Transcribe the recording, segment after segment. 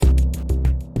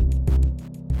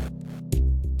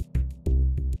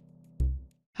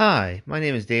Hi, my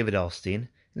name is David Elstein,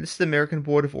 and this is the American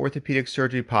Board of Orthopedic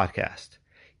Surgery podcast.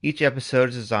 Each episode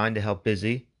is designed to help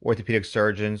busy orthopedic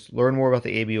surgeons learn more about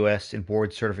the ABOS and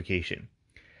board certification.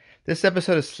 This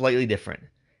episode is slightly different.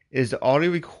 It is the audio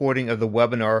recording of the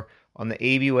webinar on the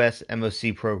ABOS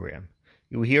MOC program.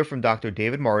 You will hear from Dr.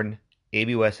 David Martin,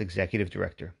 ABOS Executive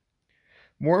Director.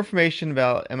 More information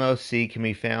about MOC can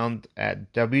be found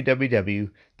at www.abos.org.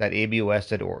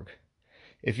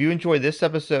 If you enjoyed this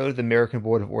episode of the American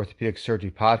Board of Orthopedic Surgery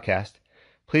podcast,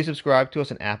 please subscribe to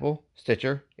us on Apple,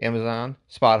 Stitcher, Amazon,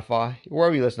 Spotify, or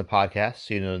wherever you listen to podcasts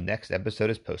so you know the next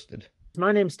episode is posted.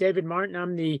 My name is David Martin.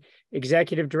 I'm the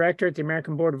Executive Director at the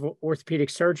American Board of Orthopedic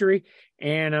Surgery,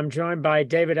 and I'm joined by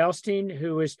David Elstein,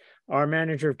 who is our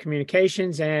Manager of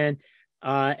Communications and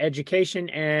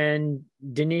Education, and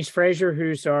Denise Frazier,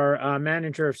 who's our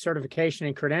Manager of Certification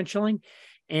and Credentialing.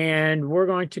 And we're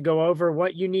going to go over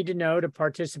what you need to know to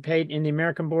participate in the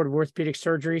American Board of Orthopedic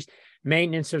Surgery's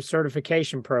Maintenance of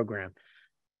Certification program.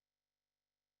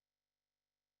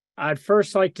 I'd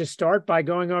first like to start by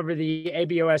going over the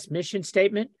ABOS mission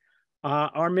statement.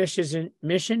 Our mission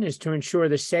is to ensure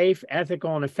the safe,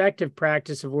 ethical, and effective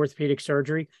practice of orthopedic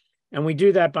surgery, and we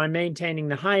do that by maintaining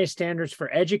the highest standards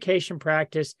for education,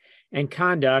 practice, and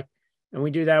conduct. And we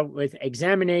do that with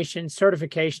examination,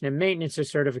 certification, and maintenance of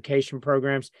certification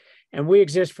programs, and we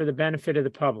exist for the benefit of the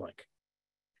public.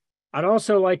 I'd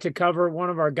also like to cover one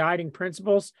of our guiding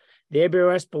principles. The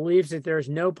ABOS believes that there is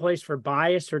no place for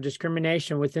bias or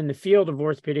discrimination within the field of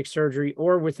orthopedic surgery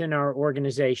or within our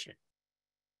organization.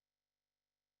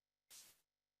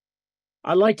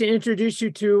 I'd like to introduce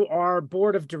you to our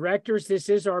board of directors. This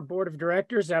is our board of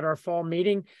directors at our fall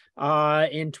meeting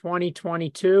in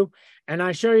 2022. And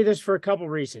I show you this for a couple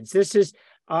reasons. This is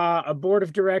a board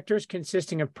of directors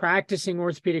consisting of practicing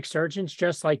orthopedic surgeons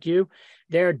just like you.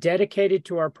 They're dedicated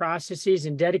to our processes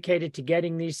and dedicated to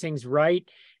getting these things right.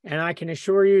 And I can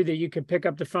assure you that you could pick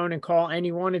up the phone and call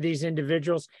any one of these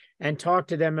individuals and talk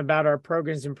to them about our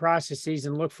programs and processes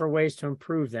and look for ways to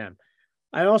improve them.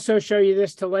 I also show you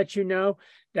this to let you know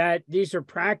that these are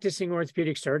practicing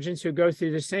orthopedic surgeons who go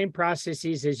through the same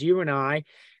processes as you and I,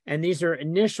 and these are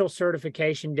initial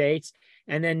certification dates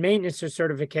and then maintenance of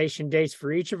certification dates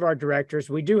for each of our directors.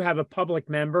 We do have a public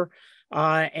member,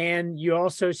 and you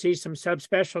also see some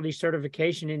subspecialty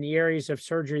certification in the areas of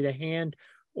surgery of the hand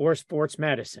or sports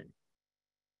medicine.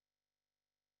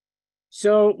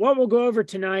 So what we'll go over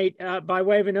tonight, by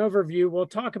way of an overview, we'll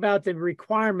talk about the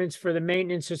requirements for the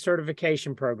maintenance of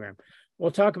certification program.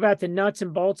 We'll talk about the nuts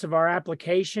and bolts of our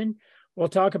application. We'll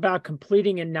talk about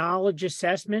completing a knowledge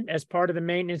assessment as part of the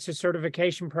maintenance of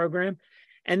certification program.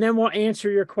 And then we'll answer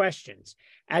your questions.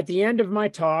 At the end of my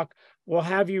talk, we'll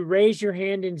have you raise your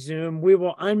hand in Zoom. We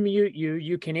will unmute you.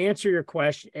 You can answer your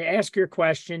question, ask your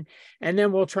question, and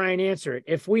then we'll try and answer it.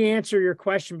 If we answer your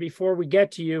question before we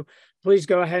get to you, please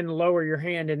go ahead and lower your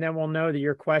hand, and then we'll know that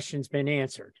your question's been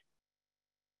answered.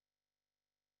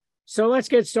 So let's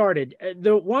get started.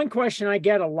 The one question I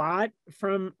get a lot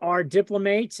from our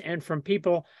diplomates and from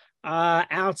people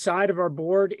outside of our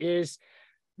board is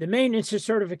the maintenance of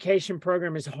certification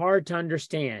program is hard to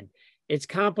understand. It's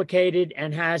complicated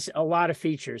and has a lot of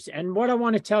features. And what I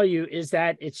want to tell you is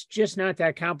that it's just not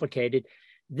that complicated.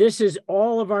 This is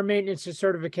all of our maintenance and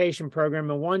certification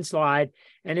program in one slide,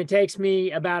 and it takes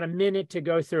me about a minute to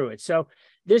go through it. So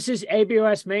this is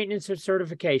ABOS maintenance of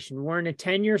certification. We're in a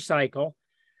 10-year cycle.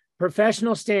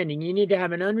 Professional standing, you need to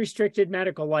have an unrestricted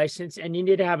medical license, and you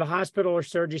need to have a hospital or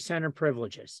surgery center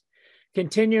privileges.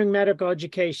 Continuing medical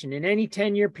education. In any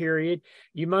 10-year period,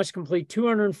 you must complete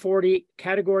 240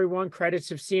 Category 1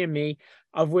 credits of CME,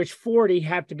 of which 40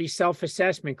 have to be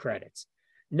self-assessment credits.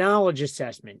 Knowledge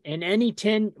assessment. In any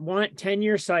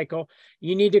 10-year cycle,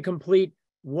 you need to complete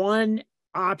one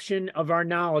option of our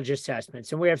knowledge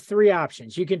assessments. And we have three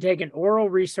options. You can take an oral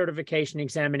recertification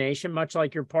examination, much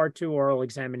like your Part 2 oral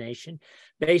examination,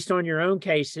 based on your own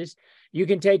cases. You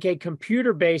can take a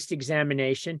computer-based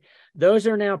examination. Those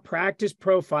are now practice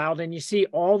profiled, and you see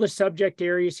all the subject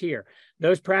areas here.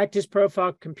 Those practice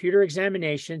profile computer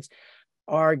examinations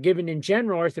are given in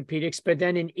general orthopedics, but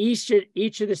then in each of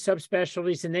the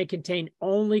subspecialties, and they contain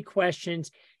only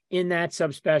questions in that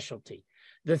subspecialty.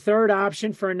 The third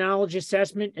option for a knowledge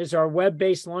assessment is our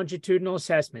web-based longitudinal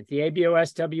assessment, the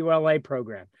ABOS WLA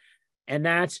program. And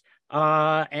that's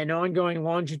an ongoing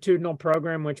longitudinal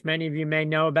program, which many of you may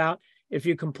know about. If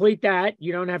you complete that,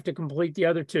 you don't have to complete the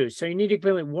other two. So you need to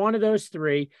complete one of those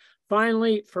three.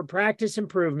 Finally, for practice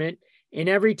improvement, in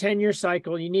every 10-year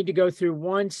cycle, you need to go through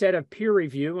one set of peer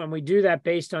review, and we do that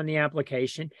based on the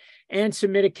application, and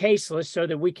submit a case list so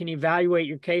that we can evaluate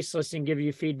your case list and give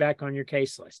you feedback on your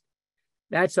case list.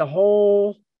 That's the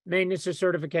whole maintenance or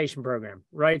certification program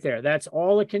right there. That's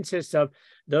all it consists of,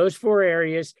 those 4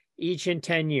 areas, each in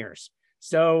 10 years.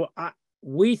 So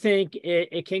we think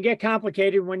it can get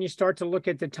complicated when you start to look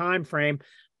at the time frame,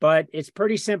 but it's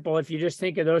pretty simple if you just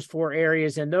think of those 4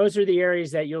 areas, and those are the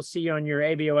areas that you'll see on your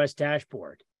ABOS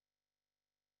dashboard.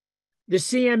 The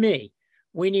CME,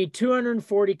 we need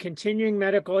 240 continuing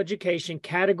medical education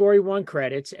Category 1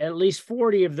 credits. At least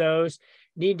 40 of those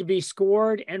need to be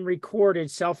scored and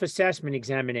recorded self-assessment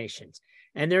examinations.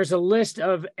 And there's a list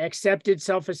of accepted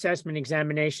self-assessment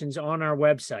examinations on our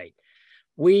website.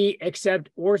 We accept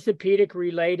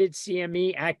orthopedic-related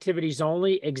CME activities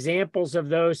only. Examples of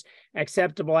those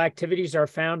acceptable activities are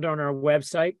found on our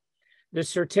website. The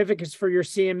certificates for your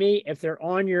CME, if they're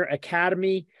on your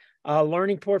Academy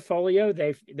learning portfolio,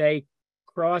 they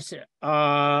cross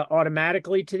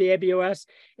automatically to the ABOS.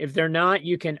 If they're not,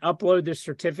 you can upload the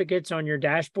certificates on your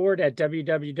dashboard at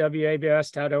www.abos.org.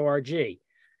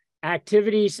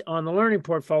 Activities on the learning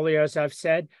portfolio, as I've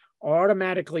said, are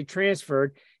automatically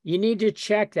transferred. You need to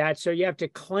check that. So you have to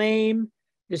claim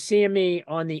the CME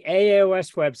on the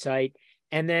AAOS website.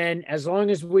 And then as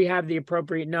long as we have the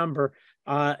appropriate number,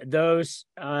 those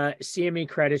CME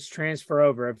credits transfer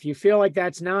over. If you feel like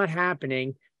that's not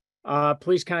happening,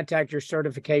 please contact your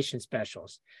certification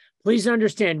specialist. Please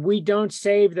understand, we don't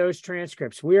save those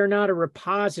transcripts. We are not a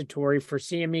repository for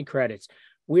CME credits.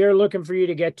 We are looking for you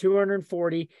to get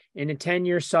 240 in a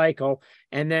 10-year cycle,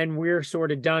 and then we're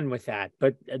sort of done with that.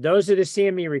 But those are the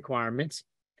CME requirements.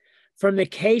 From the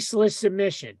case list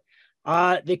submission,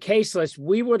 the case list,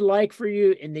 we would like for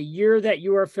you in the year that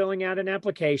you are filling out an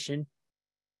application,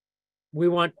 we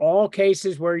want all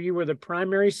cases where you were the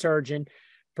primary surgeon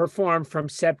performed from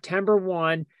September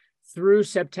 1 through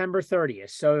September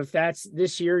 30th. So if that's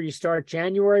this year, you start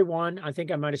January 1. I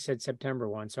think I might have said September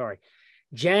 1, sorry.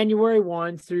 January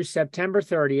 1 through September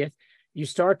 30th, you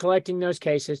start collecting those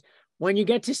cases. When you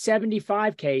get to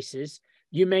 75 cases,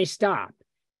 you may stop.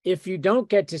 If you don't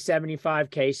get to 75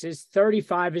 cases,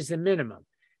 35 is the minimum.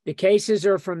 The cases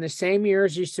are from the same year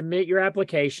as you submit your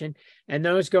application, and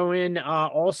those go in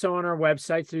also on our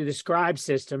website through the Scribe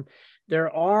system.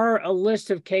 There are a list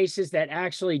of cases that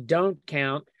actually don't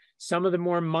count. Some of the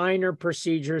more minor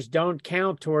procedures don't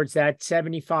count towards that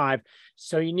 75.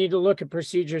 So you need to look at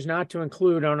procedures not to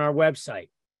include on our website.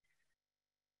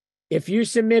 If you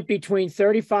submit between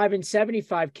 35 and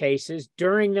 75 cases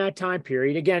during that time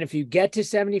period, again, if you get to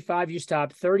 75, you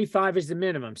stop. 35 is the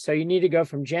minimum. So you need to go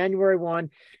from January 1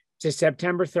 to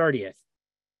September 30th.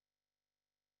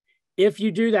 If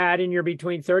you do that and you're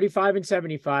between 35 and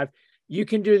 75, you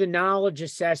can do the knowledge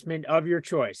assessment of your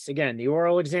choice. Again, the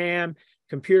oral exam,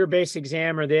 computer-based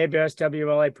exam, or the ABOS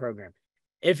WLA program.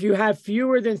 If you have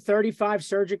fewer than 35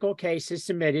 surgical cases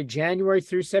submitted January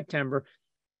through September,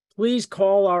 please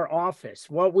call our office.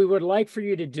 What we would like for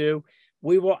you to do,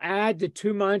 we will add the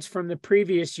 2 months from the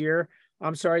previous year.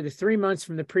 I'm sorry, the 3 months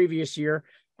from the previous year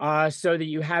so that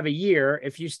you have a year.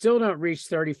 If you still don't reach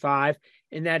 35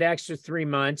 in that extra 3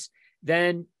 months,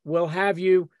 then we'll have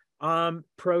you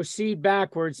proceed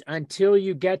backwards until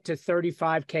you get to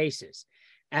 35 cases.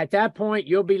 At that point,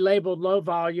 you'll be labeled low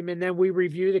volume, and then we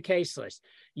review the case list.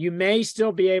 You may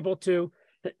still be able to,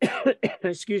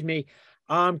 excuse me,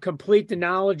 complete the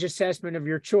knowledge assessment of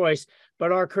your choice,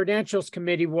 but our credentials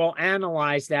committee will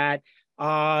analyze that,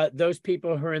 those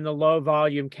people who are in the low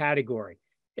volume category.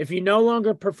 If you no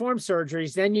longer perform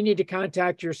surgeries, then you need to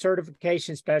contact your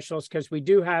certification specialist, because we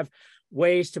do have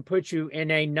ways to put you in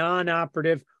a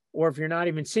non-operative, or if you're not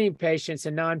even seeing patients,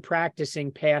 a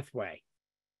non-practicing pathway.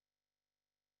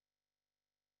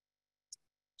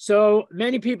 So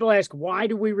many people ask, why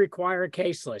do we require a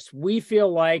case list? We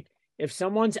feel like if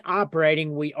someone's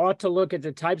operating, we ought to look at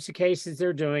the types of cases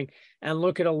they're doing and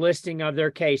look at a listing of their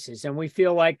cases. And we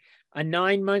feel like a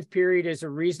 9-month period is a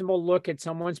reasonable look at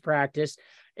someone's practice.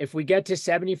 If we get to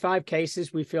 75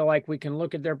 cases, we feel like we can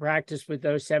look at their practice with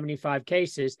those 75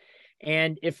 cases.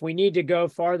 And if we need to go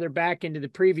farther back into the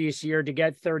previous year to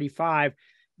get 35,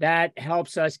 that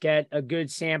helps us get a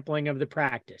good sampling of the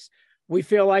practice. We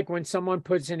feel like when someone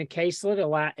puts in a caselet,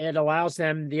 it allows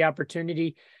them the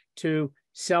opportunity to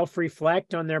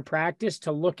self-reflect on their practice,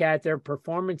 to look at their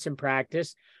performance in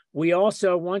practice. We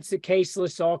also, once the case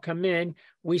lists all come in,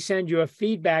 we send you a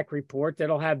feedback report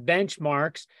that'll have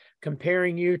benchmarks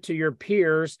comparing you to your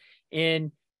peers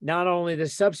in not only the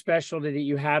subspecialty that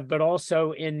you have, but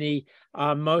also in the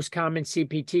most common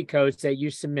CPT codes that you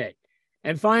submit.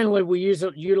 And finally, we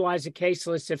utilize a case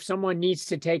list if someone needs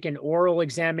to take an oral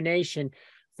examination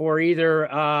for either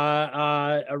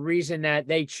a reason that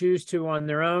they choose to on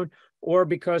their own, or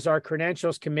because our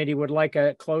credentials committee would like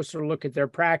a closer look at their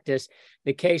practice,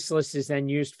 the case list is then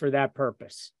used for that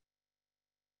purpose.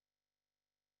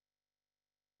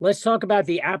 Let's talk about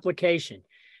the application.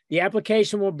 The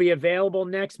application will be available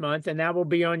next month, and that will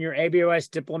be on your ABOS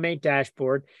Diplomate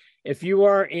dashboard. If you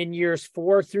are in years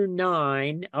 4 through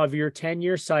 9 of your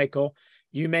 10-year cycle,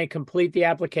 you may complete the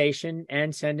application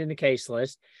and send in the case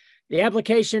list. The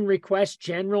application requests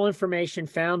general information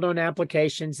found on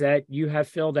applications that you have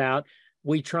filled out.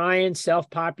 We try and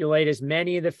self-populate as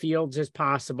many of the fields as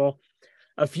possible.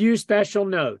 A few special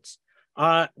notes.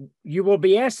 You will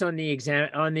be asked on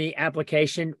the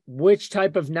application which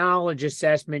type of knowledge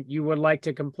assessment you would like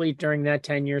to complete during that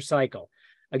 10-year cycle.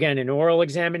 Again, an oral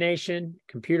examination,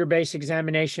 computer-based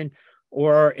examination,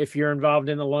 or if you're involved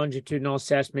in the longitudinal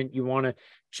assessment, you want to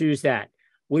choose that.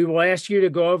 We will ask you to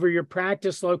go over your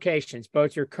practice locations,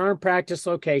 both your current practice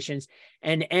locations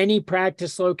and any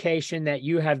practice location that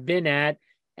you have been at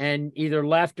and either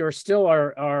left or still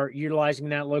are utilizing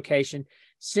that location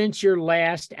since your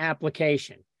last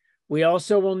application. We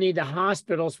also will need the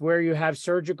hospitals where you have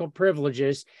surgical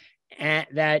privileges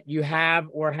that you have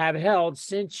or have held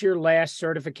since your last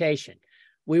certification.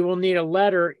 We will need a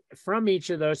letter from each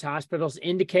of those hospitals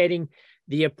indicating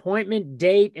the appointment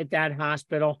date at that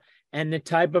hospital and the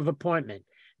type of appointment.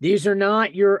 These are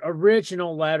not your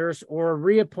original letters or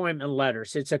reappointment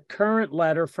letters. It's a current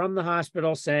letter from the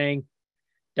hospital saying,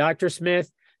 Dr.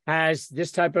 Smith has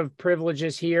this type of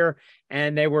privileges here,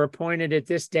 and they were appointed at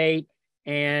this date,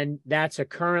 and that's a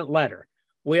current letter.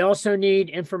 We also need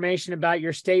information about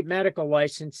your state medical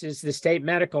licenses, the state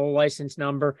medical license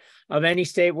number of any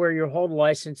state where you hold a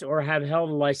license or have held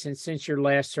a license since your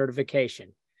last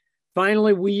certification.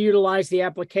 Finally, we utilize the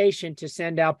application to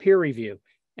send out peer review.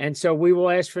 And so we will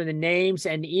ask for the names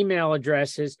and email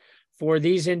addresses for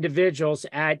these individuals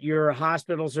at your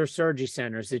hospitals or surgery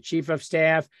centers, the chief of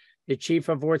staff, the chief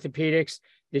of orthopedics,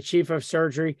 the chief of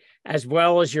surgery, as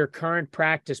well as your current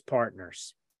practice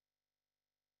partners.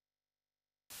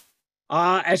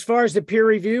 As far as the peer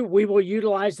review, we will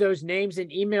utilize those names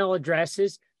and email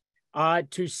addresses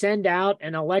to send out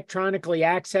an electronically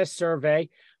accessed survey.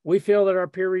 We feel that our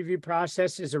peer review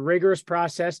process is a rigorous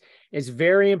process. It's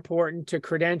very important to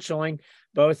credentialing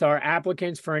both our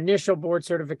applicants for initial board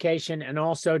certification and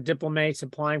also diplomates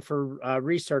applying for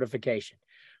recertification.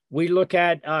 We look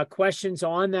at questions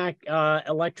on that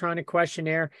electronic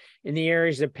questionnaire in the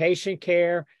areas of patient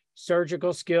care,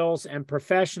 surgical skills, and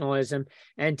professionalism,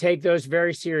 and take those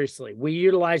very seriously. We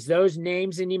utilize those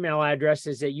names and email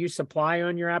addresses that you supply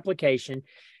on your application,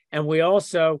 and we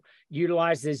also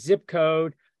utilize the zip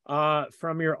code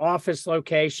from your office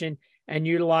location and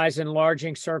utilize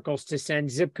enlarging circles to send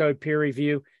zip code peer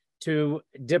review to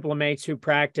diplomates who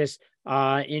practice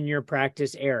in your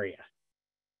practice area.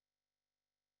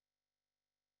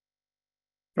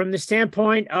 From the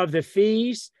standpoint of the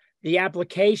fees, the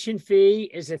application fee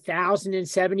is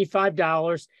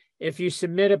 $1,075 if you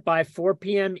submit it by 4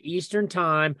 p.m. Eastern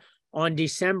Time on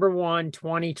December 1,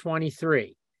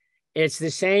 2023. It's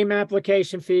the same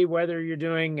application fee whether you're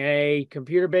doing a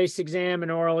computer-based exam, an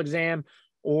oral exam,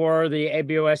 or the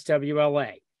ABOS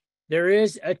WLA. There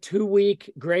is a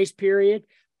 2-week grace period.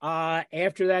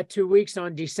 After that 2 weeks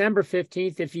on December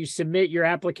 15th, if you submit your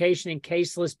application and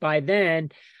case list by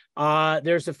then,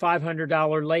 there's a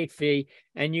 $500 late fee,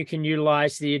 and you can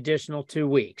utilize the additional 2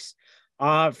 weeks.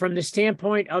 From the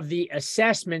standpoint of the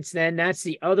assessments, then, that's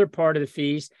the other part of the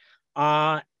fees.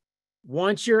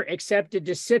 Once you're accepted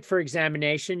to sit for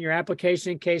examination, your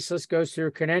application and case list goes through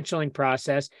a credentialing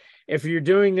process. If you're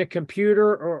doing the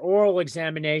computer or oral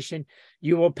examination,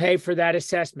 you will pay for that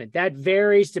assessment. That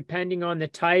varies depending on the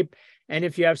type, and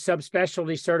if you have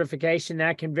subspecialty certification,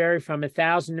 that can vary from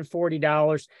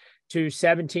 $1,040 to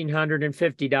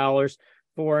 $1,750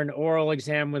 for an oral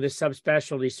exam with a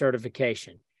subspecialty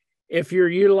certification. If you're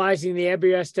utilizing the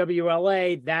ABOS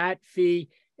WLA, that fee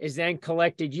is then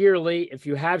collected yearly. If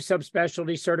you have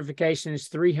subspecialty certification, it's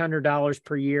 $300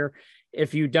 per year.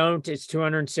 If you don't, it's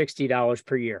 $260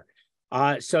 per year.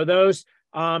 So those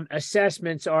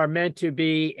assessments are meant to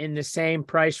be in the same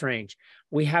price range.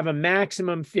 We have a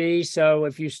maximum fee. So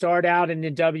if you start out in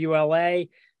the WLA,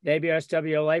 the ABOS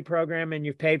WLA program, and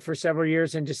you've paid for several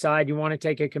years and decide you want to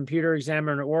take a computer exam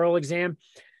or an oral exam,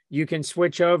 you can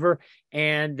switch over,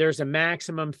 and there's a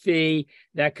maximum fee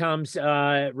that comes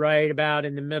right about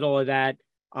in the middle of that,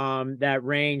 that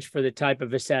range for the type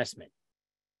of assessment.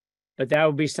 But that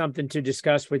would be something to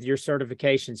discuss with your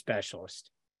certification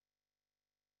specialist.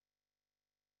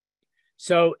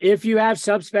 So if you have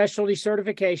subspecialty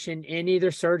certification in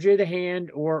either surgery of the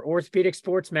hand or orthopedic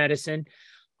sports medicine,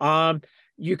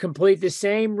 You complete the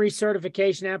same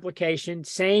recertification application,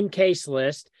 same case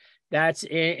list. That's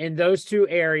in those two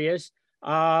areas.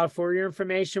 For your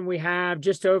information, we have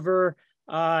just over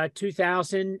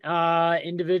 2,000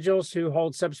 individuals who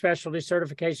hold subspecialty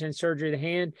certification in surgery of the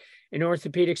hand. In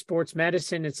orthopedic sports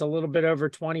medicine, it's a little bit over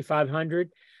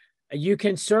 2,500. You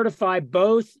can certify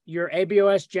both your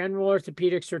ABOS general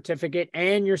orthopedic certificate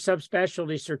and your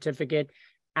subspecialty certificate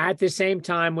at the same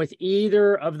time with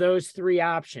either of those three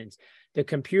options. The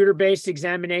computer-based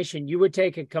examination, you would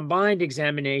take a combined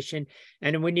examination,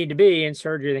 and it would need to be in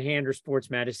surgery of the hand or sports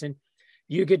medicine.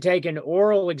 You could take an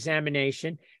oral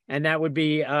examination, and that would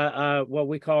be what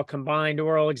we call combined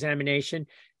oral examination.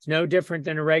 It's no different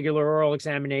than a regular oral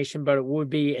examination, but it would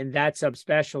be in that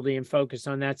subspecialty and focus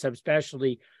on that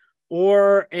subspecialty.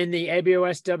 Or in the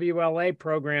ABOS WLA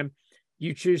program,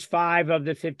 you choose 5 of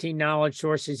the 15 knowledge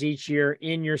sources each year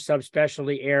in your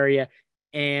subspecialty area,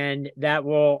 and that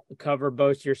will cover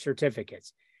both your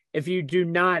certificates. If you do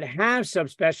not have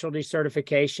subspecialty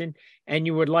certification and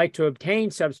you would like to obtain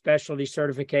subspecialty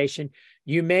certification,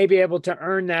 you may be able to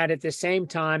earn that at the same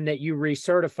time that you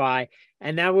recertify.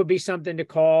 And that would be something to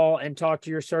call and talk to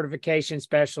your certification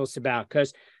specialist about,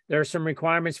 because there are some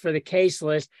requirements for the case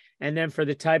list and then for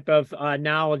the type of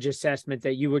knowledge assessment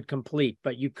that you would complete.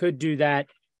 But you could do that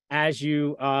as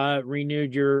you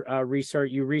renewed your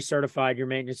recertified your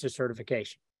maintenance of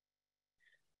certification.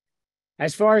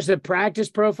 As far as the practice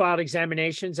profile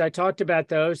examinations, I talked about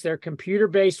those. They're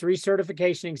computer-based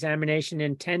recertification examination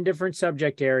in 10 different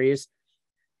subject areas.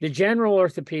 The general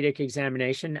orthopedic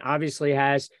examination obviously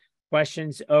has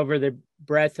questions over the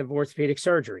breadth of orthopedic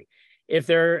surgery. If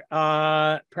they're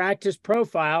practice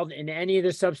profiled in any of the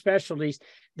subspecialties,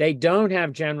 they don't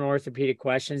have general orthopedic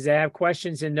questions. They have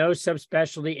questions in those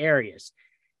subspecialty areas.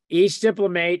 Each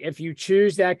diplomate, if you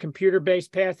choose that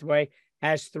computer-based pathway,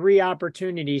 has 3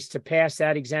 opportunities to pass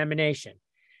that examination.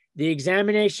 The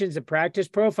examinations, the practice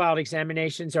profile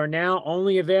examinations, are now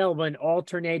only available in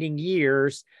alternating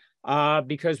years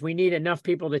because we need enough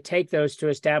people to take those to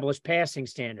establish passing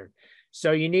standard.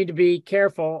 So you need to be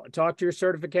careful, talk to your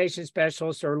certification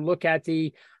specialist or look at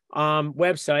the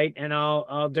website, and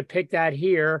I'll depict that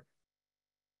here.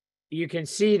 You can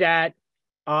see that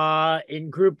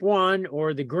in group 1,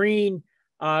 or the green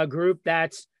group,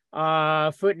 that's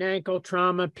foot and ankle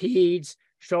trauma, peds,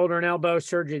 shoulder and elbow,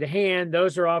 surgery of the hand.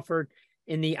 Those are offered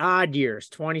in the odd years,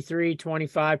 23,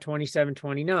 25, 27,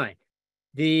 29.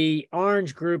 The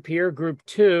orange group here, group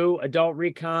 2, adult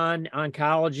recon,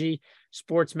 oncology,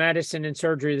 sports medicine, and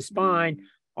surgery of the spine,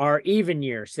 are even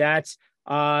years. That's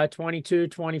 22,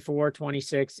 24,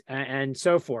 26, and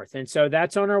so forth. And so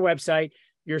that's on our website.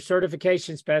 Your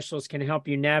certification specialist can help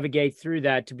you navigate through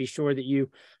that to be sure that you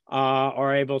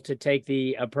are able to take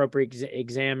the appropriate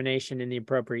examination in the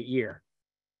appropriate year.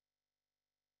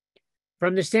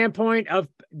 From the standpoint of,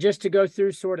 just to go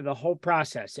through sort of the whole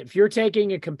process, if you're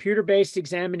taking a computer-based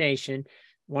examination,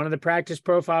 one of the practice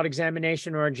profile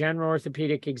examination or a general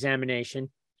orthopedic examination,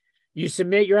 you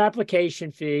submit your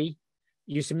application fee,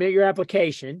 you submit your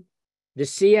application, the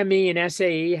CME and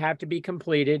SAE have to be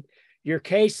completed, your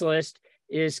case list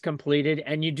is completed,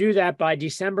 and you do that by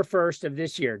December 1st of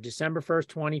this year, December 1st,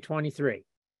 2023.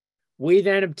 We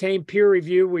then obtain peer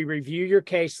review. We review your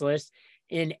case list.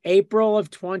 In April of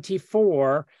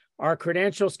 24, our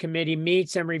credentials committee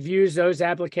meets and reviews those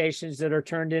applications that are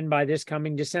turned in by this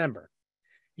coming December.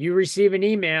 You receive an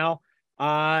email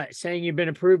saying you've been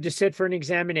approved to sit for an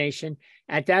examination.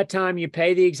 At that time, you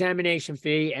pay the examination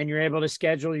fee and you're able to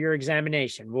schedule your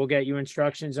examination. We'll get you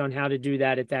instructions on how to do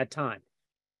that at that time.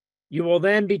 You will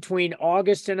then, between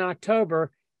August and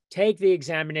October, take the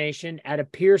examination at a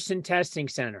Pearson testing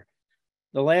center.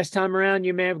 The last time around,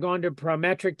 you may have gone to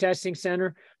Prometric Testing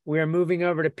Center. We are moving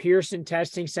over to Pearson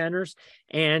testing centers.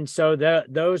 And so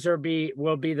those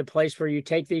will be the place where you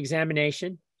take the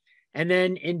examination. And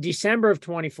then in December of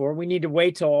 24, we need to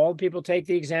wait till all people take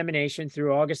the examination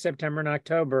through August, September, and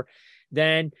October.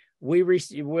 Then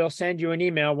we'll send you an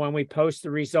email when we post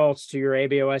the results to your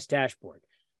ABOS dashboard.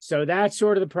 So that's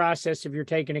sort of the process if you're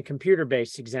taking a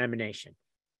computer-based examination.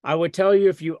 I would tell you,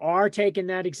 if you are taking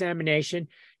that examination,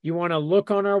 you want to look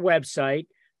on our website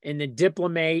in the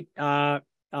diplomate page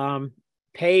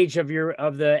of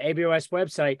the ABOS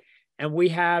website, and we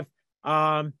have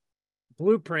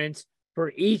blueprints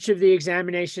for each of the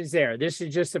examinations there. This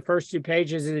is just the first 2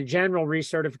 pages of the general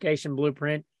recertification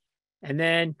blueprint. And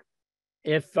then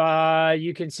if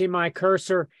you can see my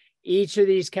cursor, each of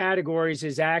these categories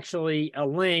is actually a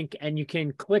link, and you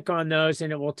can click on those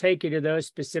and it will take you to those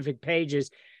specific pages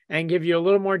and give you a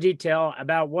little more detail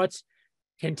about what's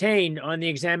contained on the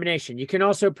examination. You can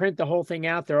also print the whole thing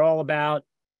out. They're all about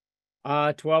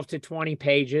 12 to 20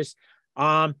 pages.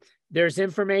 There's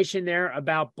information there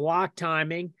about block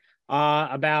timing,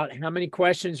 about how many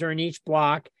questions are in each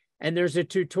block, and there's a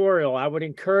tutorial. I would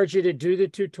encourage you to do the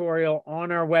tutorial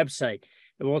on our website.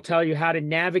 It will tell you how to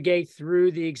navigate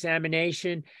through the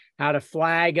examination, how to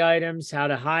flag items, how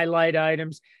to highlight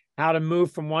items, how to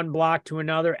move from one block to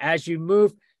another. As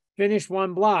you finish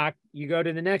one block, you go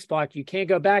to the next block. You can't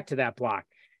go back to that block.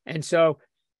 And so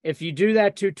if you do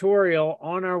that tutorial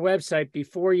on our website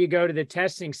before you go to the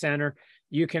testing center,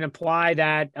 you can apply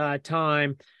that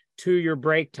time to your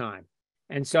break time.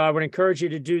 And so I would encourage you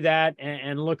to do that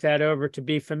and look that over, to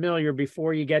be familiar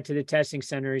before you get to the testing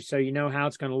center, so you know how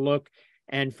it's going to look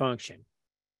and function.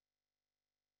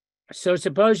 So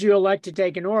suppose you elect to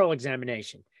take an oral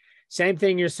examination. Same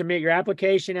thing, you submit your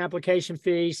application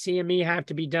fee, CME have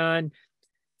to be done,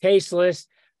 case list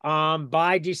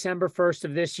by December 1st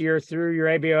of this year through your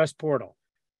ABOS portal.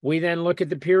 We then look at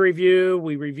the peer review,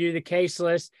 we review the case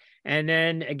list, and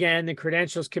then again, the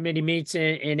credentials committee meets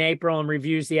in April and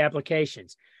reviews the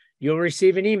applications. You'll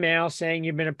receive an email saying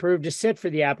you've been approved to sit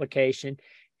for the application.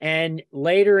 And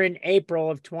later in April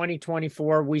of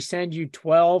 2024, we send you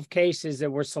 12 cases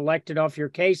that were selected off your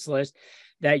case list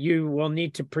that you will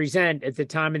need to present at the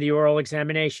time of the oral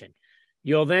examination.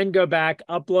 You'll then go back,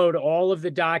 upload all of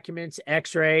the documents,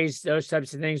 x-rays, those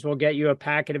types of things. We'll get you a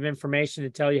packet of information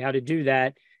to tell you how to do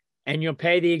that. And you'll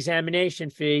pay the examination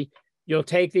fee. You'll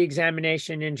take the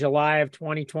examination in July of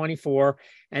 2024.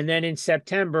 And then in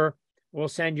September, we'll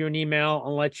send you an email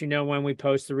and let you know when we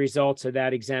post the results of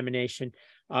that examination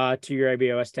to your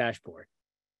ABOS dashboard.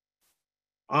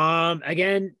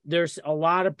 Again, there's a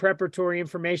lot of preparatory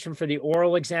information for the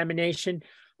oral examination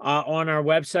on our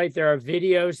website. There are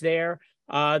videos there.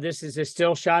 This is a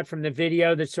still shot from the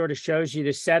video that sort of shows you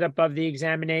the setup of the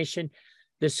examination.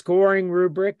 The scoring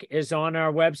rubric is on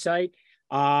our website.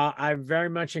 I very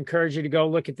much encourage you to go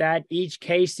look at that. Each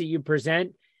case that you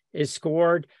present is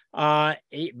scored by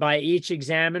each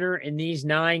examiner in these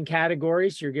 9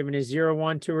 categories. You're given a 0,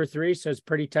 1, 2, or 3, so it's a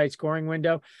pretty tight scoring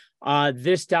window.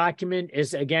 This document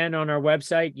is, again, on our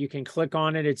website. You can click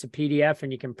on it. It's a PDF,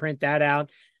 and you can print that out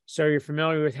so you're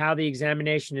familiar with how the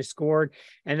examination is scored.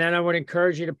 And then I would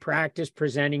encourage you to practice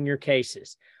presenting your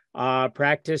cases.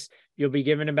 Practice. You'll be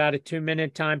given about a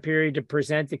 2-minute time period to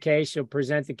present the case. You'll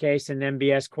present the case and then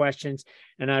be asked questions.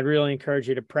 And I'd really encourage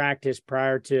you to practice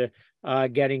prior to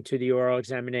getting to the oral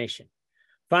examination.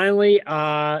 Finally,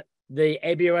 the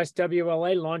ABOS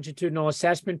WLA Longitudinal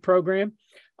Assessment Program.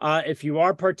 If you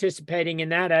are participating in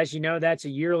that, as you know, that's a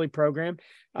yearly program.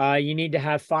 You need to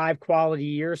have 5 quality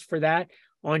years for that.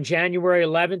 On January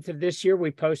 11th of this year,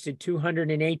 we posted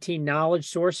 218 knowledge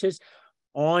sources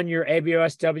on your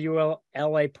ABOS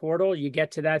WLA portal. You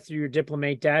get to that through your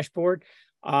Diplomate dashboard.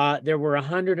 There were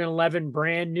 111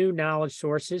 brand new knowledge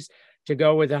sources to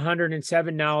go with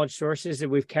 107 knowledge sources that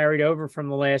we've carried over from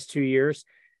the last 2 years.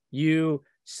 You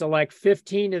select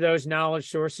 15 of those knowledge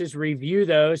sources, review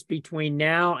those between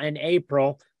now and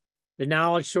April. The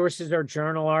knowledge sources are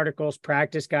journal articles,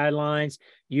 practice guidelines,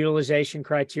 utilization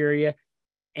criteria.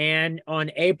 And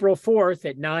on April 4th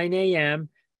at 9 a.m.,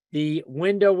 the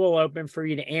window will open for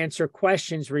you to answer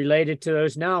questions related to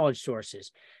those knowledge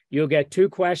sources. You'll get 2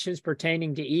 questions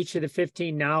pertaining to each of the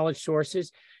 15 knowledge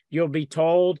sources. You'll be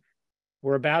told,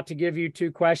 we're about to give you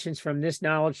 2 questions from this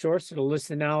knowledge source. It'll list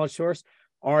the knowledge source.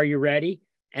 Are you ready?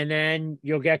 And then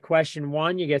you'll get question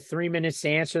 1. You get 3 minutes to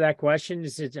answer that question.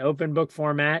 It's an open book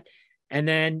format. And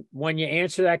then when you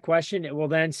answer that question, it will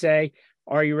then say,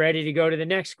 are you ready to go to the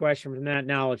next question from that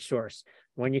knowledge source?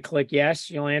 When you click yes,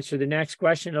 you'll answer the next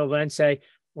question. It'll then say,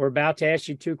 we're about to ask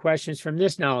you 2 questions from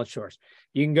this knowledge source.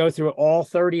 You can go through all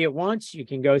 30 at once. You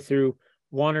can go through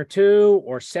 1 or 2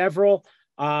 or several,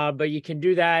 but you can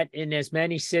do that in as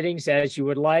many sittings as you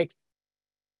would like.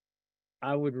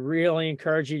 I would really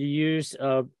encourage you to use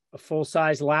a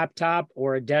full-size laptop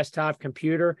or a desktop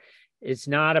computer. It's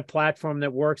not a platform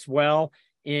that works well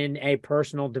in a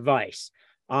personal device.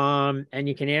 And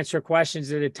you can answer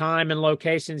questions at a time and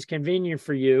locations convenient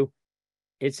for you.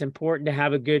 It's important to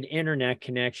have a good internet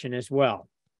connection as well.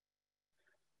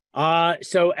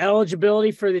 So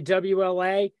eligibility for the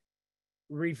WLA,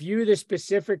 review the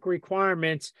specific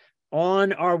requirements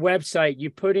on our website.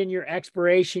 You put in your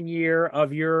expiration year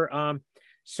of your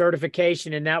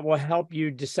certification, and that will help you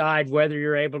decide whether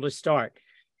you're able to start.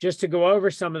 Just to go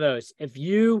over some of those, if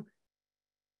you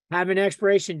have an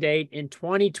expiration date in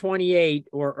 2028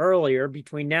 or earlier,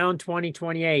 between now and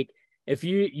 2028, if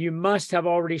you must have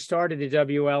already started the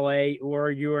WLA or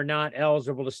you are not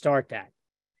eligible to start that.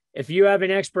 If you have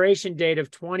an expiration date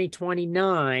of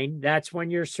 2029, that's when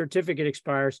your certificate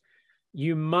expires,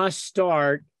 you must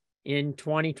start in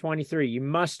 2023. You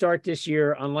must start this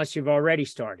year unless you've already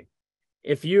started.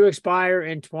 If you expire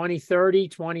in 2030,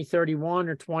 2031,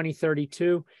 or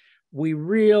 2032, we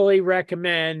really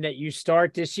recommend that you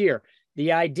start this year.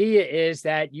 The idea is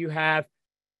that you have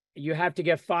to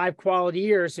get 5 quality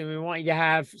years, and we want you to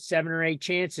have 7 or 8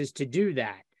 chances to do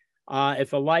that.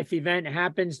 If a life event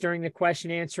happens during the question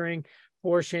answering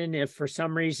portion, if for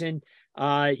some reason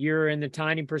you're in the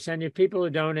tiny percentage of people who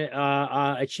don't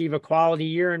achieve a quality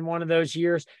year in one of those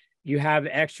years, you have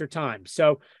extra time.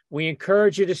 So we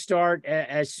encourage you to start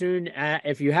as soon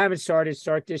if you haven't started,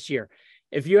 start this year.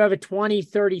 If you have a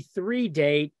 2033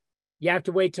 date, you have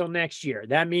to wait till next year.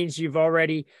 That means you've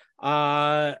already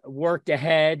worked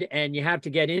ahead, and you have to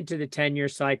get into the 10-year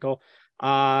cycle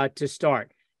to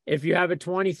start. If you have a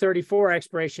 2034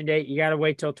 expiration date, you got to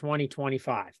wait till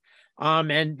 2025.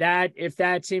 And that, if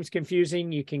that seems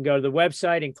confusing, you can go to the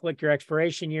website and click your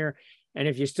expiration year. And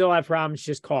if you still have problems,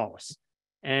 just call us.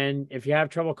 And if you have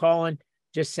trouble calling,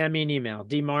 just send me an email,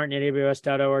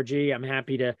 dmartin@abos.org. I'm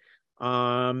happy to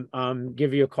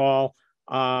give you a call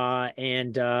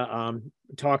and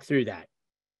talk through that.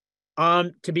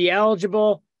 To be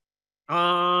eligible, you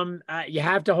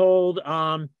have to hold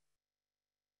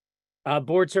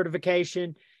board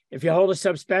certification. If you hold a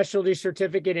subspecialty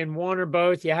certificate in one or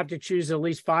both, you have to choose at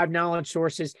least 5 knowledge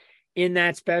sources in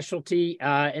that specialty,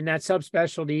 in that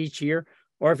subspecialty each year.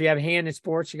 Or if you have hand in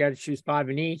sports, you got to choose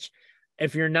 5 in each.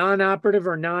 If you're non-operative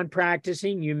or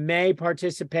non-practicing, you may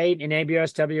participate in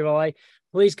ABOS WLA.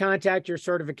 Please contact your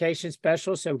certification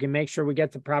specialist so we can make sure we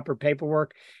get the proper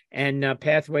paperwork and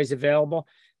pathways available.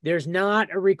 There's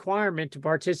not a requirement to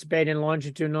participate in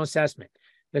longitudinal assessment.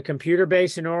 The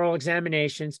computer-based and oral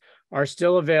examinations are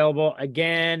still available.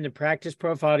 Again, the practice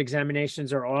profile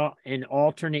examinations are all in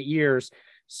alternate years.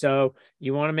 So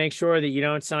you want to make sure that you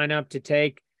don't sign up to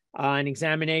take an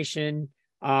examination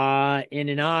in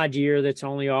an odd year that's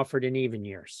only offered in even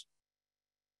years.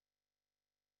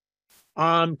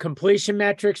 Completion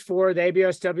metrics for the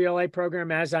ABOS WLA program,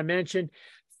 as I mentioned,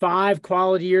 5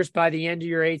 quality years by the end of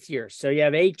your 8th year. So you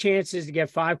have 8 chances to get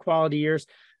 5 quality years.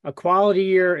 A quality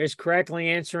year is correctly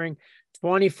answering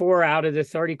 24 out of the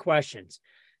 30 questions.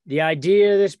 The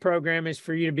idea of this program is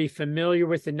for you to be familiar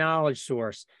with the knowledge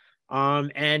source.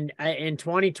 And in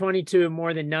 2022,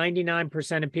 more than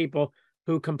 99% of people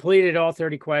who completed all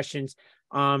 30 questions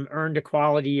earned a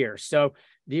quality year. So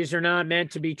these are not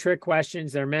meant to be trick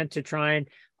questions. They're meant to try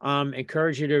and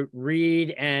encourage you to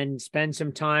read and spend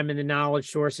some time in the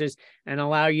knowledge sources and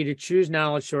allow you to choose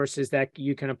knowledge sources that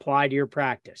you can apply to your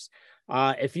practice.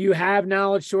 If you have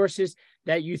knowledge sources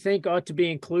that you think ought to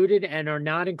be included and are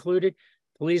not included,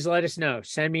 please let us know.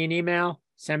 Send me an email,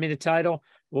 send me the title.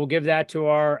 We'll give that to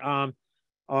our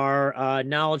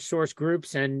knowledge source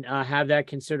groups and have that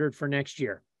considered for next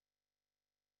year.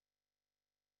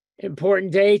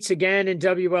 Important dates, again, in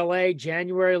WLA,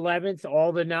 January 11th,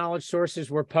 all the knowledge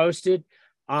sources were posted.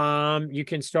 You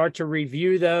can start to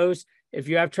review those. If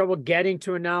you have trouble getting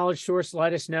to a knowledge source,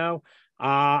 let us know.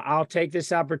 I'll take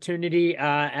this opportunity,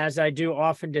 as I do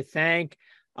often, to thank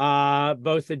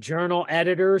both the journal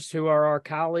editors, who are our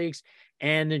colleagues,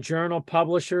 and the journal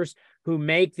publishers who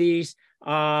make these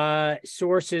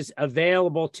sources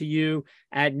available to you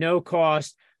at no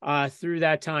cost through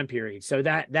that time period. So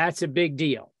that's a big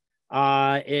deal.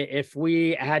 If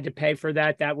we had to pay for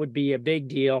that, that would be a big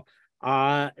deal.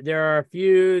 There are a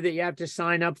few that you have to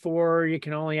sign up for. You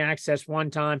can only access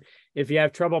one time. If you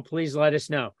have trouble, please let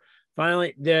us know.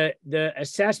 Finally, the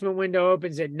assessment window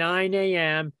opens at 9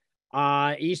 a.m.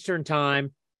 Eastern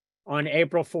time on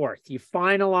April 4th. You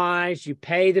finalize, you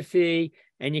pay the fee,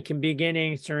 and you can begin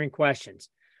answering questions.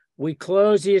 We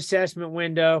close the assessment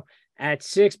window at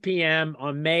 6 p.m.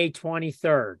 on May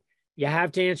 23rd. You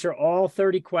have to answer all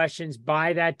 30 questions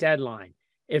by that deadline.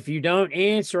 If you don't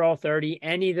answer all 30,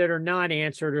 any that are not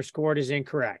answered or scored as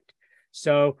incorrect.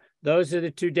 So those are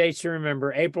the 2 dates to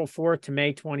remember, April 4th to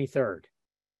May 23rd.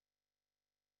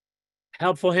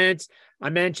 Helpful hints, I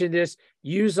mentioned this,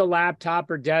 use a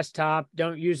laptop or desktop.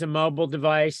 Don't use a mobile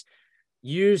device.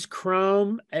 Use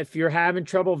Chrome. If you're having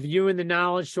trouble viewing the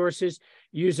knowledge sources,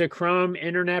 use a Chrome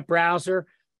internet browser.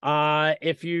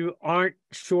 If you aren't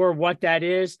sure what that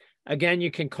is, again, you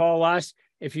can call us.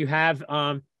 If you have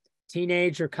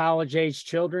teenage or college-age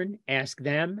children, ask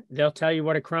them. They'll tell you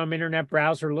what a Chrome internet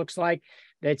browser looks like.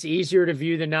 That's easier to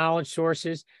view the knowledge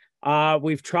sources.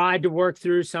 We've tried to work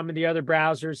through some of the other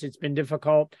browsers. It's been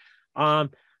difficult.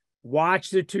 Watch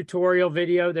the tutorial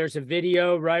video. There's a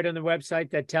video right on the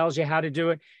website that tells you how to do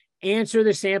it. Answer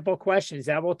the sample questions.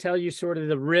 That will tell you sort of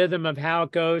the rhythm of how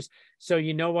it goes, so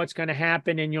you know what's going to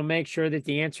happen, and you'll make sure that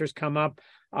the answers come up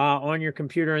on your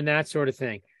computer and that sort of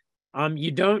thing.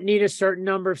 You don't need a certain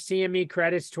number of CME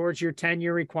credits towards your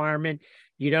 10-year requirement.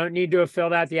 You don't need to have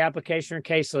filled out the application or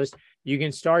case list. You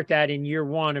can start that in year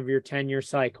 1 of your 10-year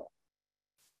cycle.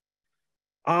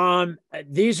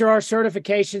 These are our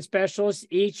certification specialists.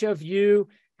 Each of you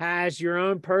has your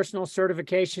own personal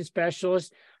certification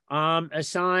specialist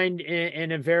assigned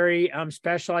in a very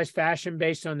specialized fashion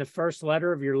based on the first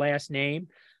letter of your last name.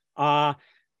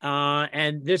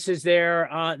 And this is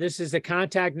this is the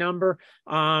contact number.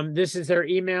 This is their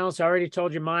emails. I already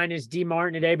told you mine is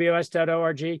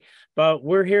dmartin@abos.org, but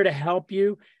we're here to help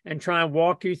you and try and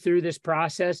walk you through this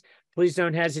process. Please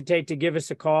don't hesitate to give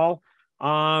us a call.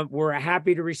 We're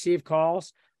happy to receive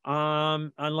calls.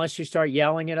 Unless you start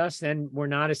yelling at us, then we're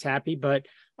not as happy, but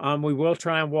we will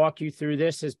try and walk you through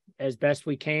this as best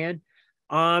we can.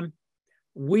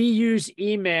 We use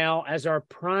email as our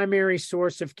primary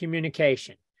source of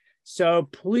communication. So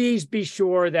please be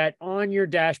sure that on your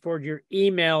dashboard, your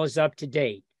email is up to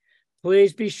date.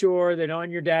 Please be sure that on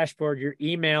your dashboard, your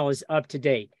email is up to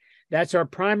date. That's our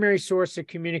primary source of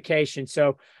communication.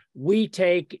 So we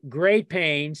take great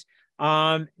pains.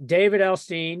 David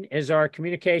Elstein is our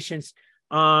communications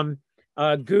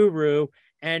guru,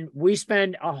 and we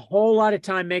spend a whole lot of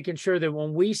time making sure that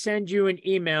when we send you an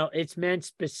email, it's meant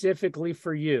specifically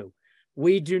for you.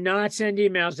 We do not send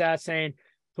emails out saying,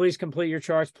 please complete your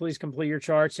charts, please complete your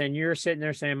charts. And you're sitting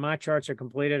there saying, my charts are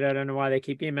completed. I don't know why they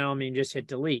keep emailing me, and just hit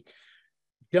delete.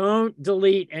 Don't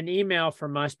delete an email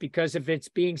from us, because if it's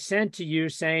being sent to you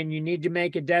saying you need to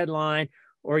make a deadline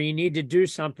or you need to do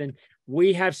something,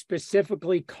 we have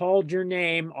specifically called your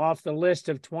name off the list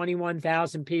of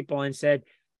 21,000 people and said,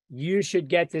 you should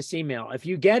get this email. If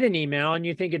you get an email and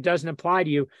you think it doesn't apply to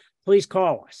you, please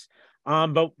call us.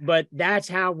 But that's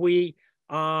how we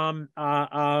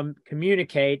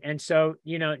communicate. And so,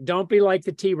 don't be like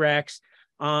the T-Rex.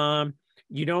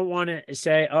 You don't want to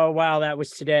say, oh, wow, that was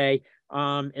today,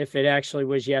 if it actually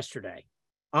was yesterday.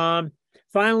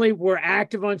 Finally, we're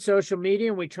active on social media,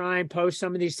 and we try and post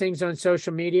some of these things on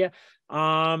social media.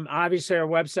 Obviously, our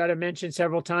website I mentioned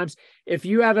several times. If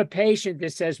you have a patient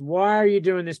that says, why are you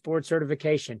doing this board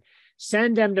certification?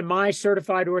 Send them to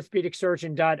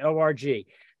mycertifiedoorthopedicsurgeon.org.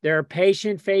 There are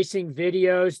patient-facing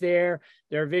videos there.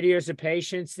 There are videos of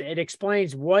patients. It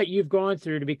explains what you've gone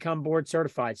through to become board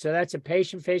certified. So that's a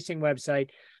patient-facing website,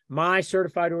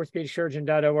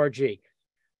 mycertifiedoorthopedicsurgeon.org.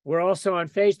 We're also on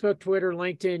Facebook, Twitter,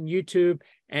 LinkedIn, YouTube,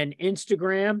 and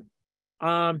Instagram.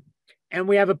 And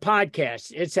we have a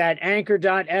podcast. It's at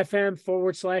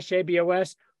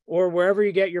anchor.fm/ABOS, or wherever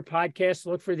you get your podcasts.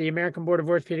 Look for the American Board of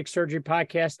Orthopedic Surgery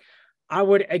podcast. I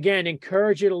would, again,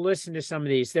 encourage you to listen to some of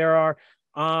these. There are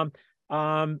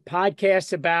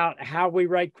podcasts about how we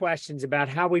write questions, about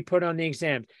how we put on the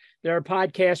exams. There are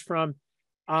podcasts from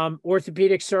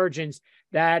orthopedic surgeons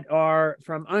that are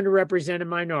from underrepresented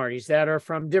minorities, that are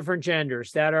from different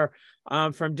genders, that are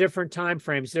from different time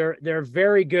frames. They're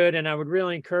very good, and I would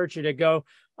really encourage you to go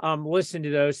listen to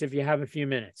those if you have a few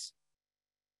minutes.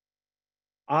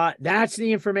 That's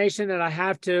the information that I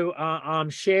have to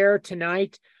share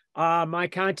tonight. My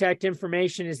contact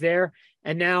information is there.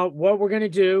 And now what we're going to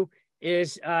do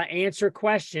is answer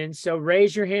questions. So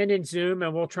raise your hand in Zoom,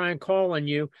 and we'll try and call on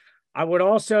you. I would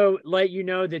also let you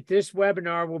know that this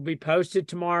webinar will be posted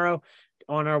tomorrow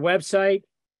on our website,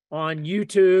 on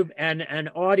YouTube, and an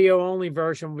audio-only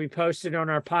version will be posted on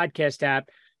our podcast app.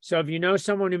 So if you know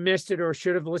someone who missed it or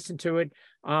should have listened to it,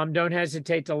 don't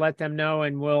hesitate to let them know,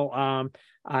 and we'll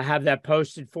have that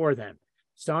posted for them.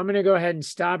 So I'm going to go ahead and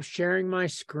stop sharing my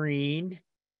screen.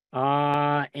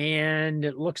 And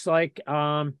it looks like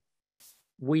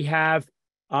we have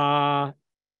Paul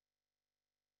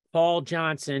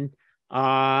Johnson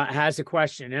has a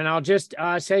question. And I'll just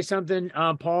say something,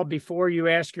 Paul, before you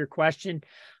ask your question,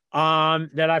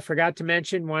 that I forgot to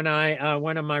mention when I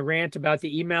went on my rant about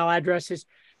the email addresses.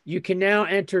 You can now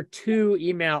enter 2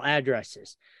 email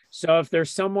addresses. So if there's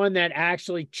someone that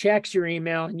actually checks your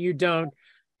email and you don't,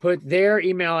 put their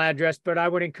email address. But I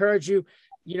would encourage you,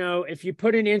 if you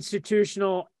put an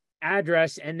institutional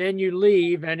address and then you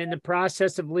leave, and in the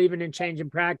process of leaving and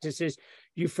changing practices,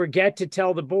 you forget to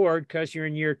tell the board because you're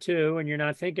in year 2 and you're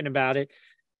not thinking about it,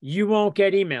 you won't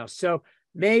get emails. So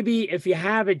maybe if you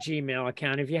have a Gmail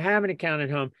account, if you have an account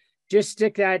at home, just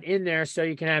stick that in there so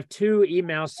you can have 2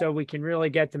 emails so we can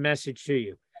really get the message to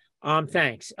you.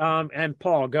 Thanks. And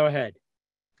Paul, go ahead.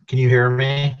 Can you hear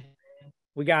me?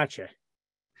 We got you.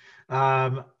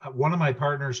 One of my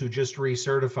partners who just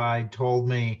recertified told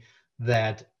me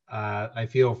that I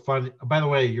feel fun. By the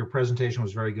way, your presentation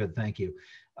was very good. Thank you.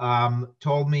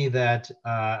 Told me that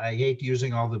I hate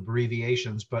using all the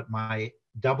abbreviations, but my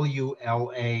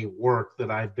WLA work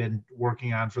that I've been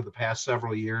working on for the past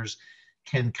several years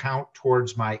can count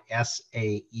towards my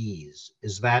SAEs.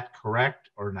 Is that correct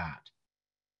or not?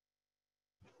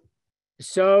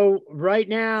 So right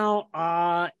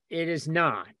now, it is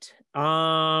not.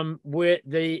 With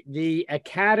the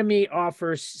Academy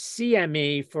offers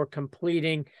CME for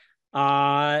completing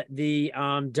the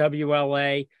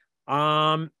WLA,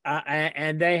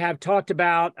 and they have talked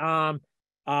about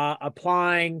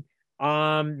applying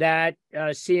that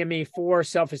CME for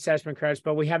self-assessment credits,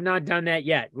 but we have not done that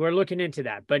yet. We're looking into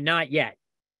that, but not yet.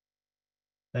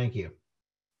 Thank you.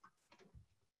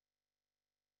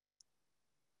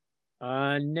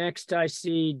 Next, I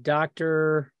see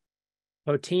Dr.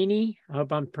 Potini. I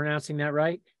hope I'm pronouncing that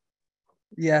right.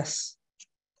 Yes.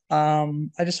 I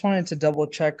just wanted to double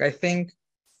check. I think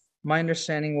my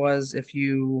understanding was if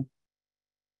you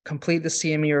complete the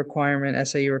CME requirement,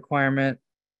 SAE requirement,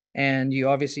 and you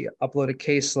obviously upload a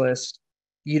case list,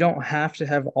 you don't have to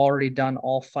have already done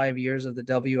all 5 years of the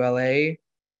WLA.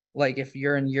 Like if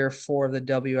you're in year 4 of the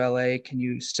WLA, can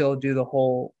you still do the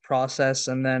whole process?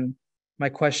 And then my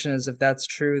question is, if that's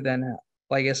true, then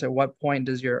I guess at what point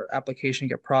does your application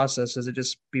get processed? Does it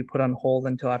just be put on hold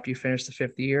until after you finish the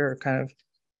 5th year, or kind of?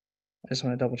 I just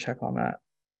want to double check on that.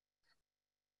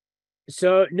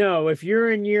 So no, if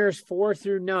you're in years 4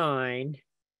 through 9,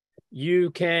 you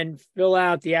can fill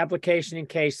out the application and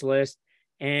case list,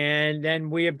 and then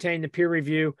we obtain the peer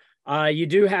review. You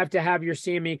do have to have your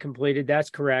CME completed. That's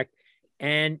correct.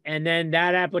 And then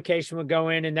that application will go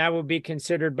in, and that will be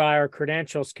considered by our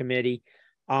credentials committee.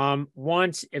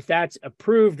 Once, if that's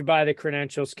approved by the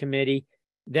credentials committee,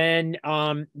 then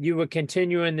you would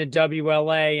continue in the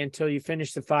WLA until you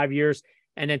finish the 5 years.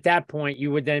 And at that point,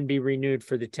 you would then be renewed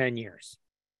for the 10 years.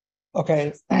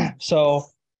 Okay. So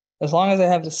as long as I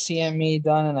have the CME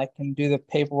done and I can do the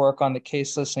paperwork on the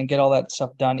case list and get all that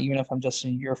stuff done, even if I'm just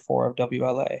in year 4 of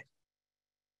WLA.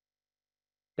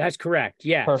 That's correct.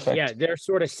 Yeah. Perfect. Yeah. They're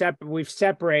sort of separate. We've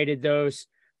separated those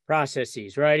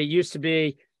processes, right? It used to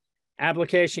be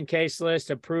application, case list,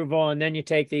 approval, and then you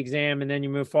take the exam and then you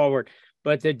move forward.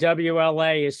 But the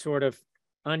WLA is sort of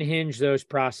unhinged those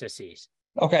processes.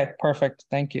 Okay, perfect.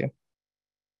 Thank you.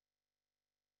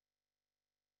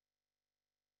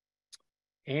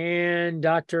 And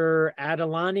Dr.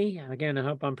 Adelani, again, I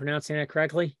hope I'm pronouncing that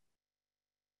correctly.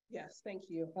 Yes, thank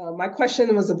you. My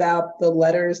question was about the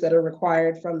letters that are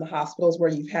required from the hospitals where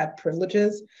you've had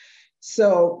privileges.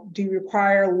 So do you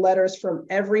require letters from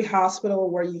every hospital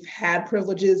where you've had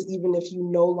privileges, even if you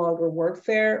no longer work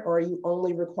there, or are you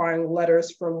only requiring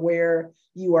letters from where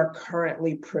you are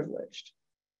currently privileged?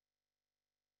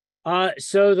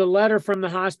 So the letter from the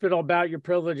hospital about your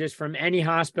privileges from any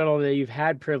hospital that you've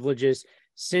had privileges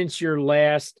since your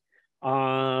last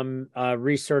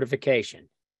recertification.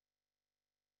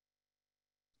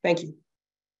 Thank you.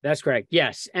 That's correct.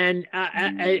 Yes. And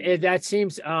that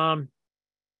seems,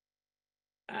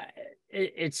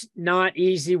 it's not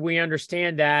easy. We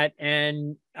understand that.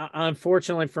 And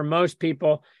unfortunately for most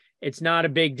people, it's not a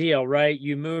big deal, right?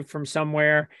 You moved from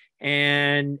somewhere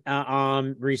and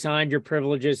resigned your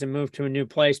privileges and moved to a new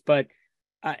place. But,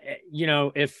 you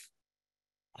know, if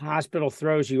a hospital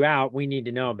throws you out, we need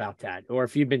to know about that. Or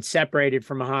if you've been separated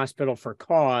from a hospital for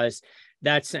cause,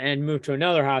 and moved to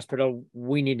another hospital,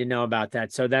 we need to know about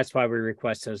that. So that's why we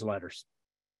request those letters.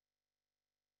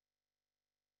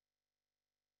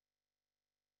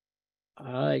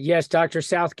 Yes, Dr.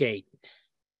 Southgate.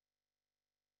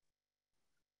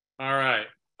 All right.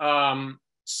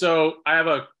 So I have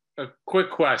a quick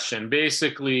question.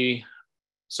 Basically,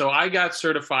 so I got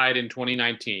certified in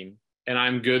 2019 and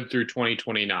I'm good through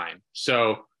 2029.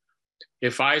 So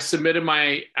if I submitted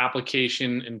my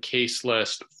application and case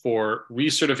list for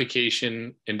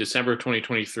recertification in December of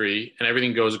 2023 and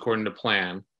everything goes according to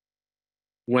plan,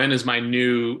 when is my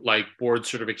new board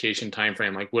certification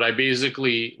timeframe? Like, would I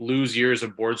basically lose years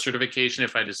of board certification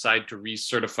if I decide to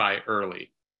recertify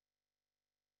early?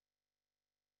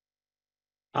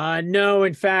 No,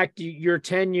 in fact, your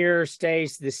tenure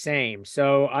stays the same.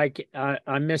 So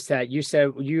I missed that. You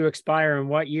said you expire in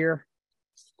what year?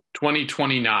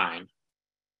 2029.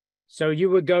 So you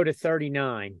would go to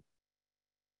 39.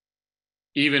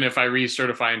 Even if I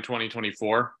recertify in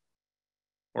 2024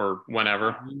 or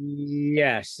whenever?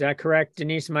 Yes. Is that correct,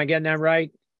 Denise? Am I getting that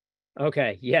right?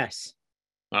 Okay. Yes.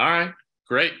 All right.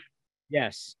 Great.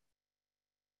 Yes.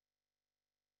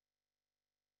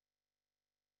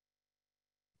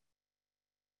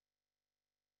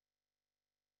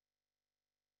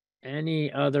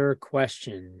 Any other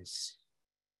questions?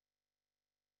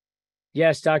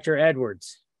 Yes, Dr.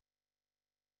 Edwards.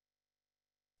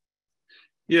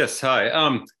 Yes, hi.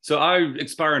 So I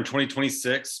expire in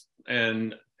 2026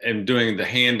 and am doing the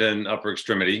hand and upper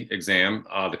extremity exam.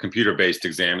 The computer-based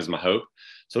exam is my hope.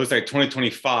 So it looks like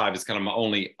 2025 is kind of my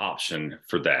only option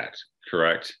for that,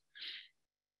 correct?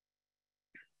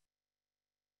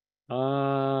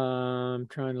 I'm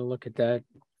trying to look at that,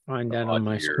 find that on Odd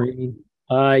my year. screen.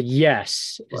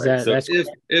 Yes, is Right. So that's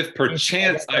if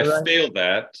perchance I right? fail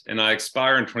that and I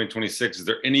expire in 2026, is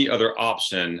there any other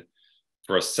option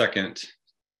for a second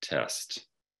test?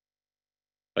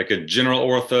 Like a general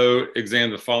ortho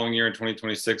exam the following year in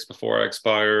 2026 before I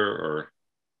expire, or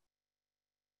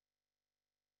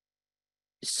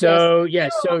So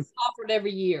yes, so offered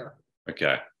every year.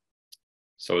 okay.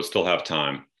 So I still have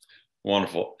time.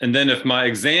 Wonderful. And then if my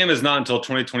exam is not until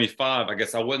 2025, I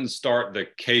guess I wouldn't start the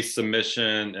case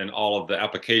submission and all of the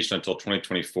application until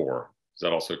 2024. Is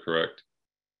that also correct?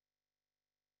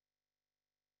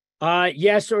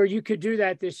 yes, or you could do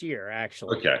that this year,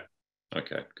 actually. Okay.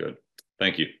 Okay, good.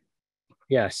 Thank you.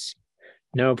 Yes,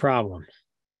 no problem.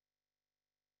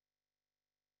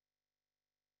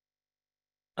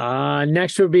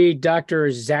 Next would be Dr.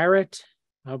 Zaret.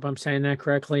 I hope I'm saying that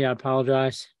correctly. I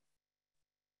apologize.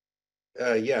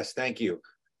 Yes, thank you.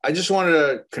 I just wanted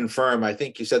to confirm, I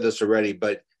think you said this already,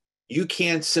 but you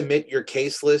can't submit your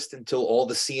case list until all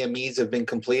the CMEs have been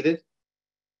completed?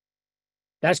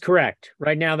 That's correct.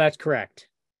 Right now, that's correct.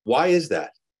 Why is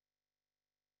that?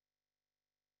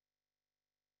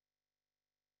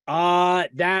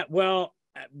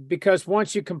 Because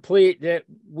once you complete that,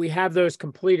 we have those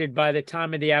completed by the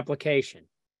time of the application.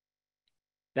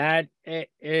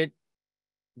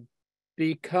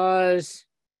 Because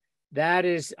that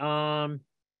is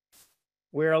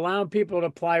we're allowing people to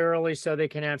apply early so they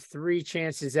can have 3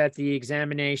 chances at the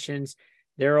examinations.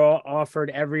 They're all offered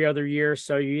every other year,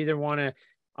 so you either want to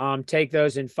take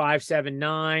those in 5, 7,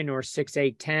 9 or 6,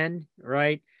 8, 10,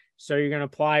 right? So you're going to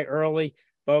apply early.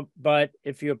 But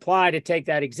if you apply to take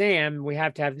that exam, we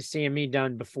have to have the CME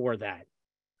done before that.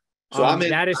 So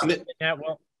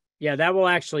that will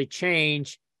actually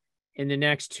change in the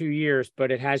next 2 years,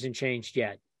 but it hasn't changed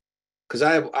yet. Because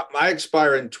I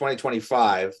expire in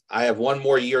 2025. I have 1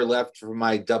 more year left for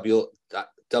my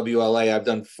WLA. I've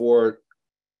done 4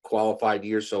 qualified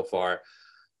years so far,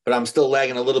 but I'm still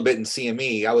lagging a little bit in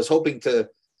CME. I was hoping to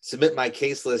submit my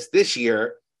case list this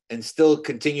year and still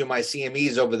continue my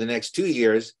CMEs over the next 2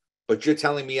 years, but you're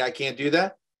telling me I can't do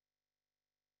that?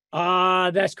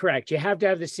 That's correct. You have to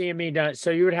have the CME done.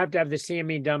 So you would have to have the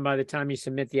CME done by the time you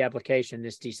submit the application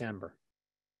this December.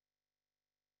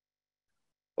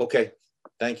 Okay,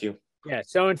 thank you. Yeah.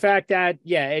 So in fact,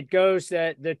 it goes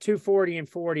that the 240 and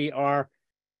 40 are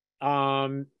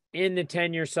in the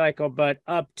 10-year cycle, but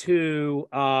up to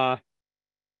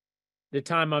the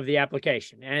time of the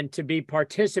application. And to be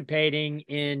participating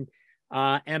in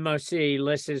MOC,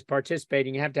 list as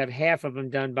participating, you have to have half of them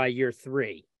done by year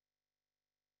 3.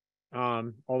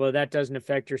 Although that doesn't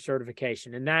affect your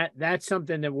certification. And that's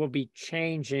something that will be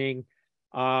changing,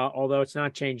 although it's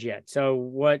not changed yet.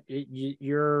 So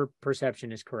your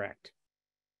perception is correct.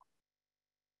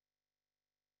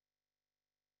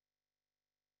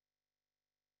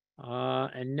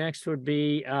 And next would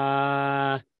be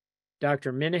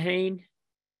Dr. Minahane.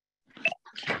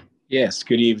 Yes,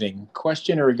 good evening.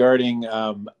 Question regarding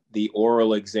the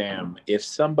oral exam. If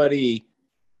somebody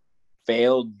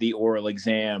failed the oral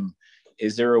exam,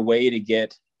 is there a way to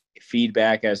get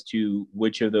feedback as to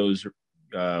which of those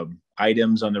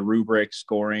items on the rubric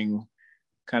scoring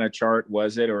kind of chart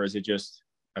was it, or is it just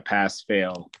a pass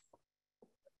fail?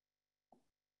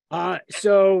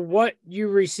 So what you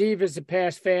receive is a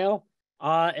pass fail.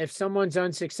 If someone's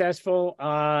unsuccessful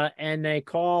and they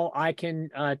call, I can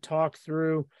talk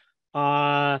through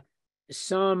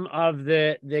some of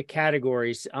the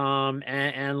categories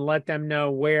and let them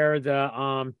know where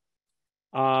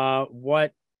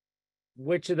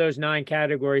which of those 9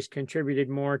 categories contributed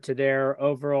more to their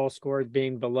overall scores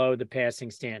being below the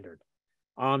passing standard.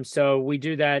 So we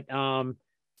do that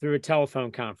through a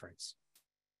telephone conference.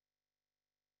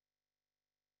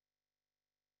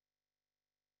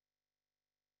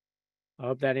 I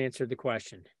hope that answered the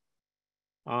question.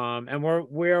 And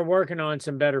we're working on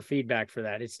some better feedback for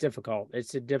that. It's difficult.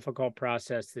 It's a difficult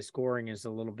process. The scoring is a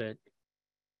little bit.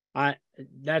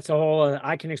 That's a whole.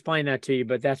 I can explain that to you,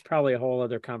 but that's probably a whole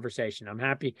other conversation. I'm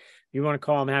happy. If you want to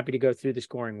call, I'm happy to go through the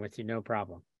scoring with you. No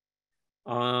problem.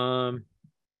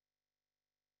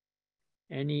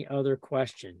 Any other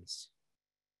questions?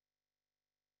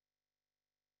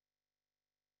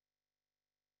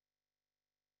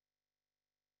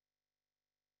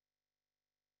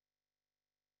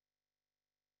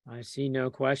 I see no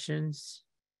questions.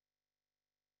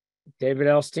 David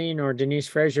Elstein or Denise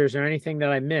Frazier, is there anything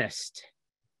that I missed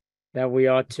that we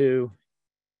ought to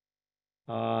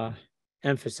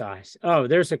emphasize? Oh,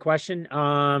 there's a question.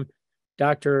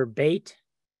 Dr. Bate.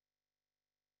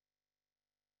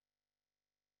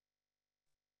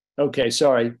 Okay,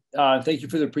 sorry. Thank you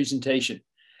for the presentation.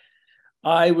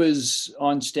 I was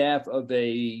on staff of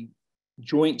a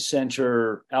joint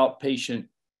center outpatient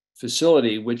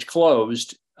facility, which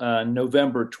closed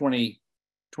November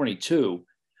 2022.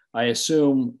 I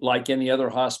assume, like any other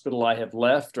hospital I have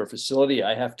left or facility,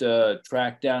 I have to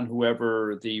track down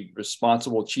whoever the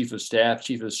responsible chief of staff,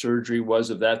 chief of surgery was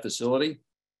of that facility.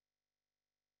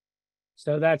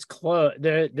 So that's closed.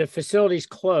 The facility's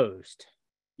closed.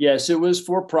 Yes, it was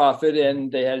for profit, and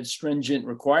they had stringent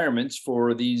requirements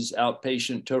for these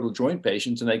outpatient total joint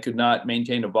patients, and they could not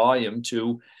maintain a volume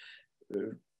to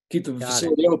keep the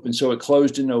facility open. So it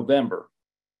closed in November.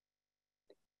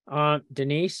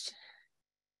 Denise?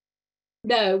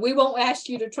 No, we won't ask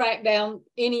you to track down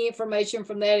any information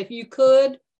from that. If you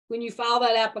could, when you file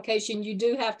that application, you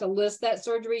do have to list that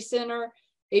surgery center.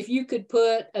 If you could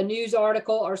put a news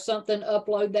article or something,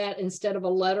 upload that instead of a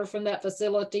letter from that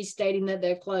facility stating that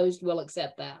they're closed, we'll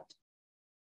accept that.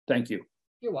 Thank you.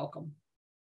 You're welcome.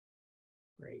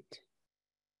 Great.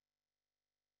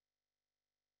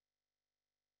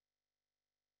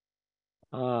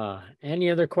 Any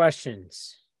other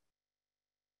questions?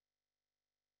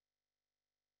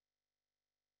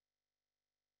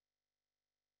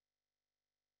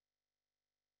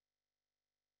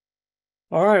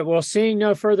 All right. Well, seeing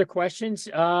no further questions,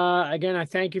 again, I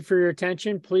thank you for your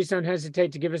attention. Please don't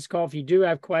hesitate to give us a call if you do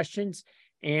have questions.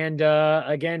 And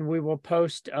again, we will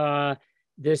post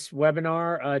this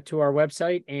webinar to our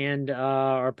website and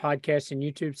our podcast and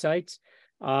YouTube sites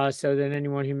so that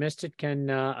anyone who missed it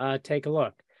can take a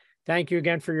look. Thank you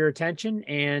again for your attention,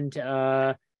 and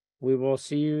we will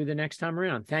see you the next time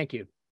around. Thank you.